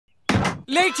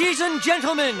Ladies and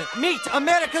gentlemen, meet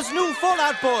America's new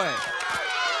Fallout Boy.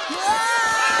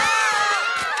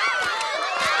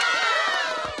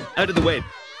 Out of the way.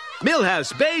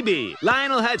 Millhouse, baby!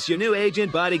 Lionel Hutz, your new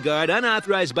agent, bodyguard,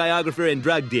 unauthorized biographer, and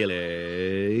drug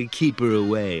dealer. Keep her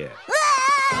away.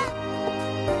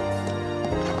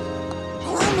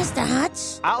 Hello, Mr.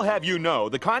 Hutz. I'll have you know,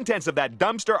 the contents of that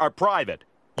dumpster are private.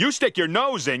 You stick your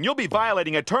nose in, you'll be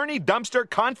violating attorney dumpster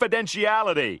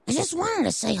confidentiality. I just wanted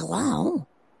to say hello.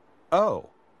 Oh.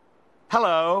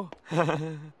 Hello. How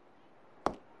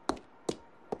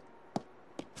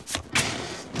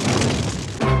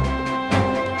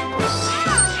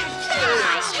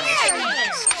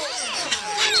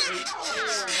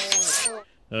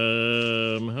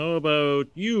about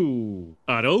you,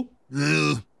 Otto?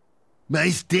 My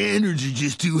standards are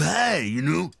just too high, you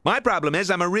know? My problem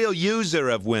is I'm a real user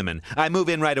of women. I move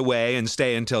in right away and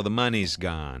stay until the money's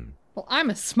gone. Well, I'm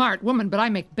a smart woman, but I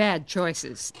make bad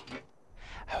choices.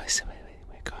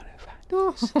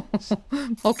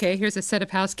 Okay, here's a set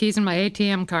of house keys and my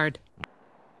ATM card.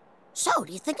 So,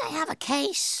 do you think I have a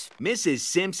case? Mrs.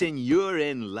 Simpson, you're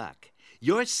in luck.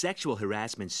 Your sexual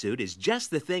harassment suit is just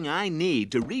the thing I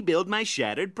need to rebuild my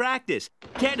shattered practice.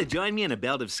 Care to join me in a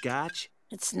belt of scotch?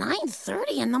 It's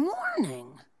 9:30 in the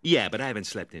morning. Yeah, but I haven't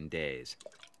slept in days.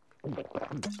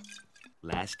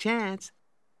 Last chance.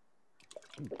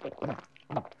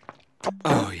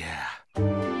 Oh, yeah.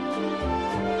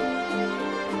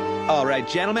 All right,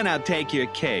 gentlemen, I'll take your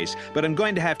case, but I'm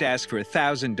going to have to ask for a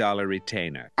 $1,000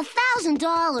 retainer.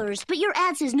 $1,000, but your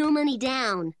ad says no money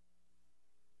down.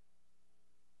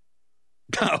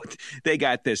 Oh, they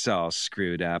got this all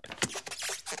screwed up.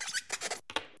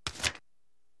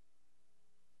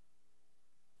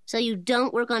 So you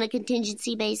don't work on a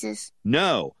contingency basis?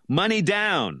 No, money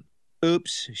down.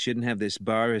 Oops, shouldn't have this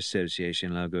Bar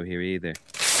Association logo here either.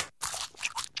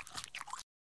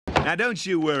 Now, don't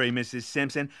you worry, Mrs.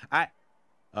 Simpson.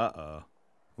 Uh-oh.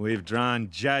 We've drawn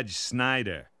Judge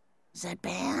Snyder. Is that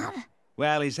bad?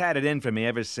 Well, he's had it in for me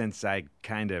ever since I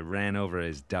kinda ran over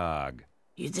his dog.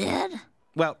 You did?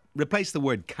 Well, replace the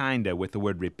word kinda with the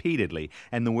word repeatedly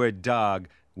and the word dog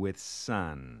with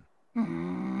son.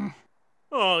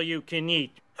 All you can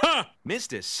eat. Ha!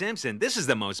 Mr. Simpson, this is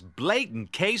the most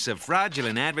blatant case of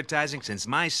fraudulent advertising since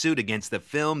my suit against the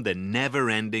film The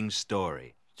Never-Ending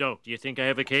Story. So, do you think I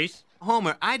have a case?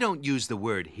 Homer, I don't use the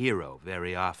word hero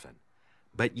very often,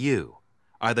 but you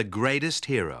are the greatest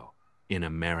hero in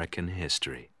American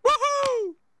history.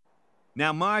 Woohoo!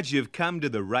 Now, Marge, you've come to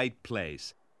the right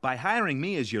place. By hiring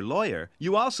me as your lawyer,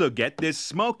 you also get this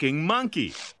smoking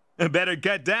monkey. Better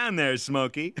cut down there,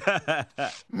 Smokey.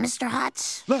 Mr.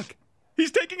 Hutz? Look, he's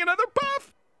taking another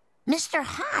puff. Mr.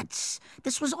 Hutz,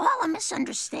 this was all a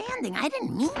misunderstanding. I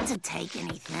didn't mean to take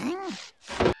anything.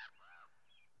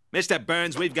 Mr.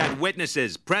 Burns, we've got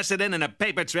witnesses, precedent, and a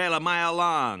paper trail a mile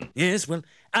long. Yes, well,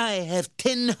 I have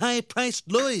 10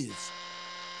 high-priced lawyers.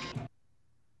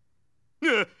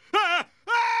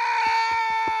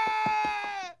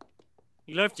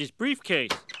 He left his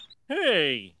briefcase.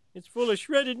 Hey, it's full of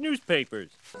shredded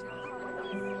newspapers.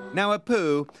 Now,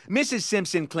 Apu, Mrs.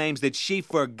 Simpson claims that she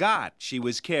forgot she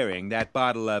was carrying that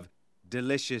bottle of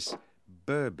delicious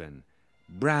bourbon,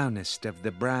 brownest of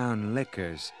the brown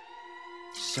liquors.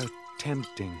 So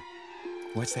tempting.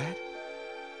 What's that?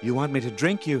 You want me to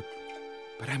drink you,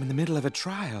 but I'm in the middle of a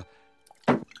trial.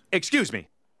 Excuse me.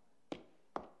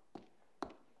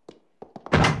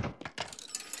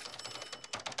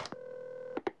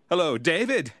 Hello,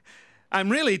 David. I'm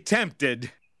really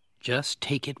tempted. Just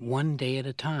take it one day at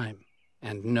a time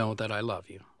and know that I love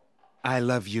you. I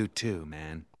love you too,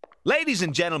 man. Ladies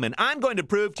and gentlemen, I'm going to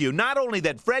prove to you not only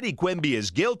that Freddie Quimby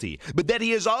is guilty, but that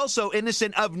he is also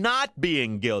innocent of not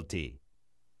being guilty.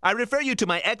 I refer you to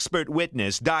my expert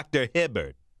witness, Dr.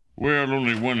 Hibbert. Well,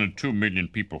 only 1 in 2 million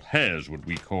people has what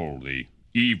we call the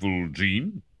evil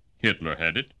gene. Hitler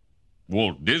had it,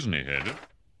 Walt Disney had it,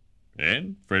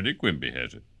 and Freddie Quimby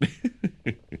has it.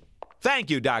 Thank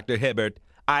you, Dr. Hibbert.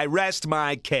 I rest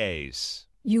my case.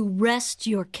 You rest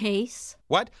your case?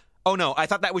 What? Oh, no, I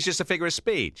thought that was just a figure of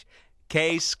speech.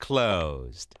 Case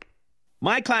closed.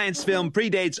 My client's film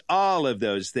predates all of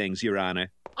those things, Your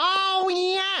Honor. Oh,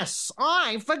 yes,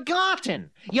 I've forgotten.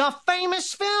 Your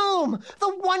famous film.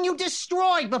 The one you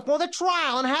destroyed before the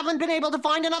trial and haven't been able to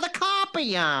find another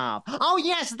copy of. Oh,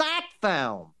 yes, that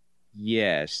film.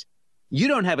 Yes. You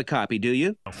don't have a copy, do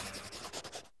you?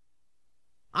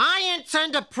 I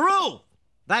intend to prove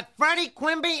that Freddie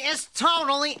Quimby is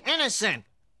totally innocent.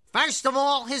 First of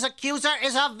all, his accuser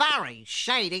is a very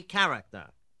shady character.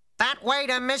 That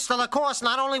waiter, Mr. LaCourse,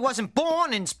 not only wasn't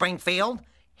born in Springfield,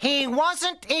 He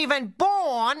wasn't even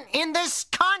born in this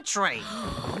country.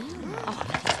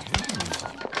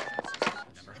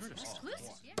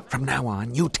 From now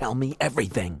on, you tell me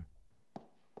everything.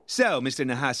 So, Mr.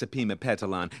 Nahasapima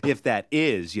Petalon, if that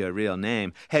is your real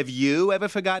name, have you ever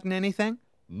forgotten anything?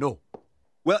 No.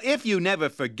 Well, if you never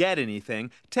forget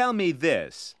anything, tell me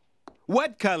this.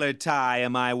 What color tie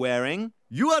am I wearing?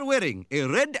 You are wearing a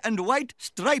red and white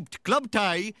striped club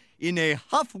tie in a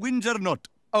half Windsor knot.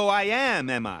 Oh, I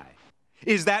am I?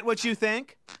 Is that what you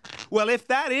think? Well, if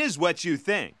that is what you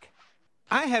think,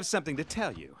 I have something to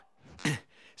tell you.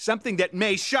 Something that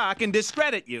may shock and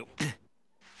discredit you.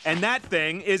 And that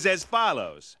thing is as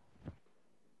follows.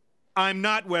 I'm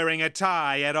not wearing a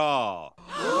tie at all.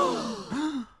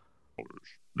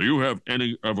 Do you have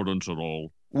any evidence at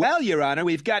all? Well, Your Honor,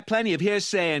 we've got plenty of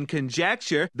hearsay and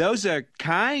conjecture. Those are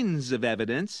kinds of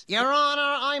evidence. Your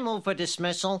Honor, I move for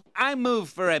dismissal. I move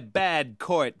for a bad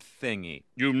court thingy.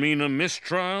 You mean a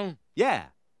mistrial? Yeah.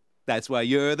 That's why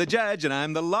you're the judge and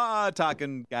I'm the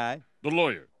law-talking guy. The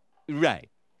lawyer. Right.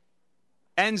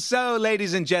 And so,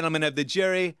 ladies and gentlemen of the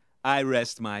jury, I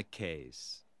rest my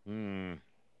case. Mr.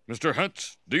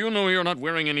 Hutz, do you know you're not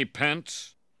wearing any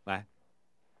pants? What?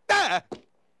 Ah!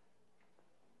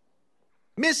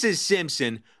 Mrs.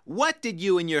 Simpson, what did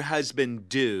you and your husband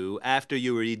do after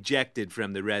you were ejected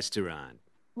from the restaurant?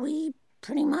 We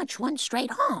pretty much went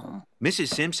straight home. Mrs.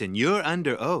 Simpson, you're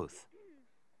under oath.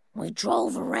 We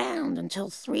drove around until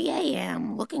 3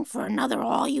 a.m. looking for another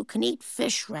all-you-can-eat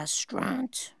fish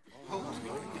restaurant.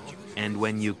 And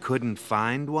when you couldn't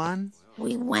find one?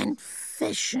 We went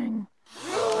fishing.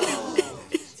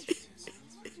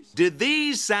 Did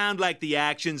these sound like the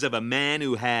actions of a man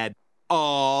who had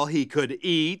all he could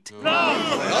eat?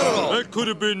 No! That could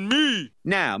have been me.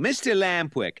 Now, Mr.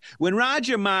 Lampwick, when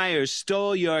Roger Myers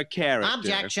stole your character...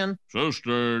 Objection.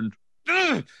 Sustained.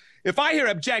 Ugh! If I hear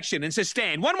objection and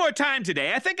sustained one more time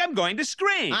today, I think I'm going to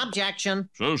scream. Objection.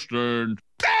 Sustained.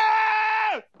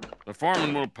 Ah! The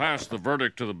foreman will pass the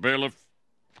verdict to the bailiff.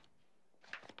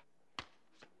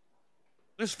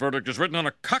 This verdict is written on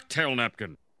a cocktail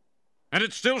napkin. And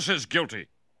it still says guilty.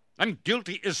 And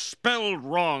guilty is spelled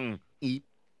wrong.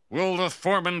 Will the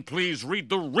foreman please read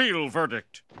the real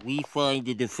verdict? We find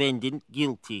the defendant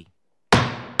guilty.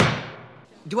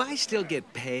 Do I still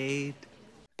get paid?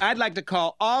 I'd like to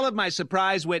call all of my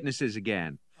surprise witnesses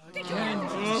again. They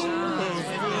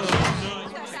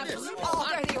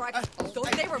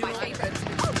were my favorites.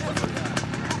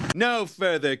 No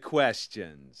further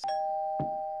questions.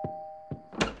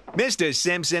 Mr.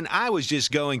 Simpson, I was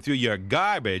just going through your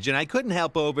garbage and I couldn't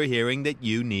help overhearing that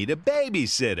you need a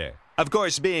babysitter. Of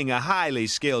course, being a highly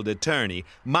skilled attorney,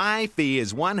 my fee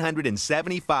is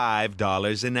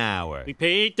 $175 an hour. We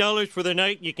pay $8 for the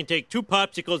night, and you can take 2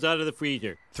 popsicles out of the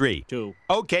freezer. 3. 2.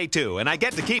 Okay, 2. And I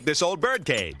get to keep this old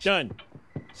birdcage. Done.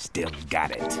 Still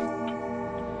got it.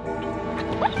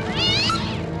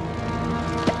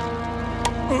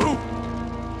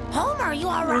 Homer, are you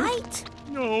all right?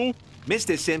 No.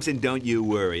 Mr. Simpson, don't you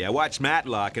worry. I watched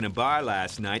Matlock in a bar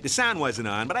last night. The sound wasn't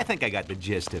on, but I think I got the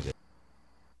gist of it.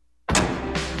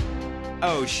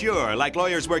 Oh, sure, like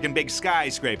lawyers work in big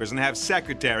skyscrapers and have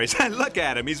secretaries. Look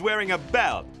at him, he's wearing a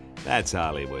belt. That's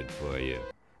Hollywood for you.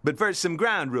 But first, some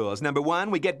ground rules. Number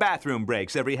 1, we get bathroom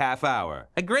breaks every half hour.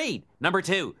 Agreed. Number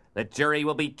 2, the jury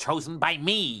will be chosen by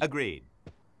me. Agreed.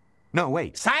 No,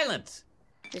 wait. Silence!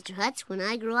 Mr. Hutz, when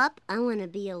I grow up, I want to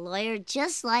be a lawyer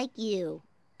just like you.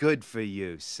 Good for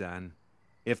you, son.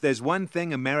 If there's one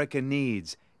thing America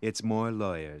needs, it's more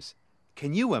lawyers.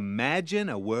 Can you imagine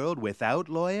a world without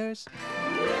lawyers?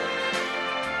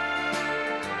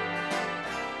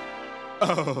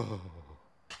 Oh.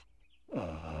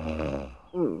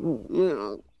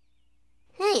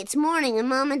 Hey, it's morning and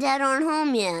Mom and Dad aren't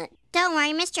home yet. Don't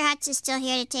worry, Mr. Hutz is still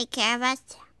here to take care of us.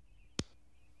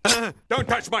 Don't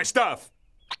touch my stuff!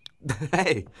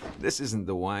 Hey, this isn't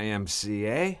the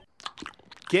YMCA.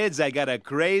 Kids, I got a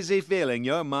crazy feeling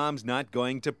your mom's not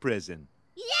going to prison.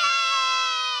 Yay!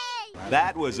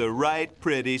 That was a right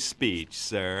pretty speech,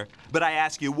 sir. But I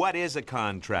ask you, what is a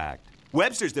contract?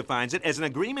 Webster's defines it as an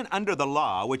agreement under the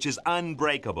law which is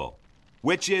unbreakable.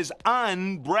 Which is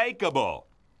unbreakable.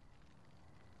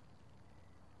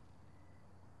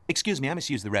 Excuse me, I must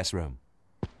use the restroom.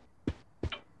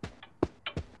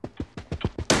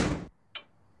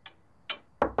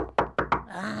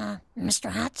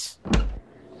 Mr. Hutz?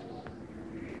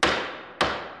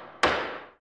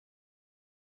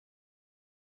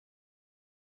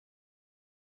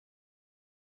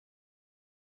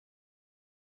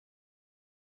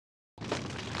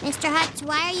 Mr. Hutz,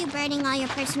 why are you burning all your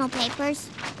personal papers?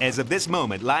 As of this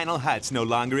moment, Lionel Hutz no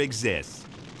longer exists.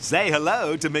 Say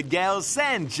hello to Miguel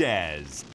Sanchez.